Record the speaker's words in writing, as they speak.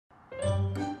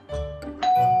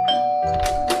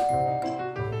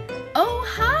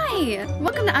Hi!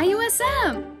 Welcome to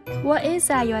IUSM! What is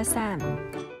IUSM?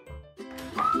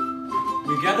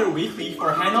 We gather weekly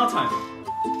for hangout time.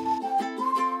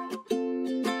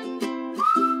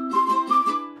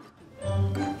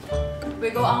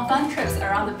 We go on fun trips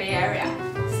around the Bay Area.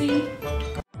 See?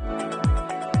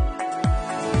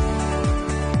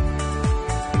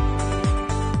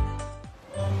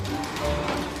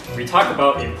 We talk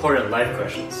about important life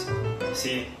questions.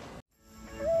 See?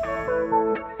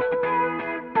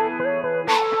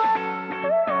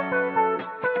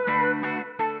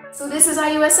 So this is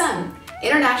IUSM,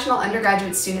 International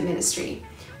Undergraduate Student Ministry.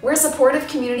 We're a supportive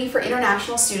community for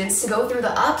international students to go through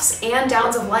the ups and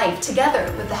downs of life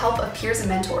together with the help of peers and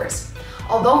mentors.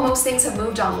 Although most things have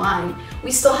moved online,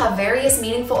 we still have various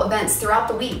meaningful events throughout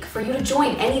the week for you to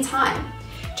join anytime.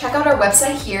 Check out our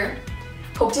website here.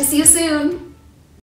 Hope to see you soon!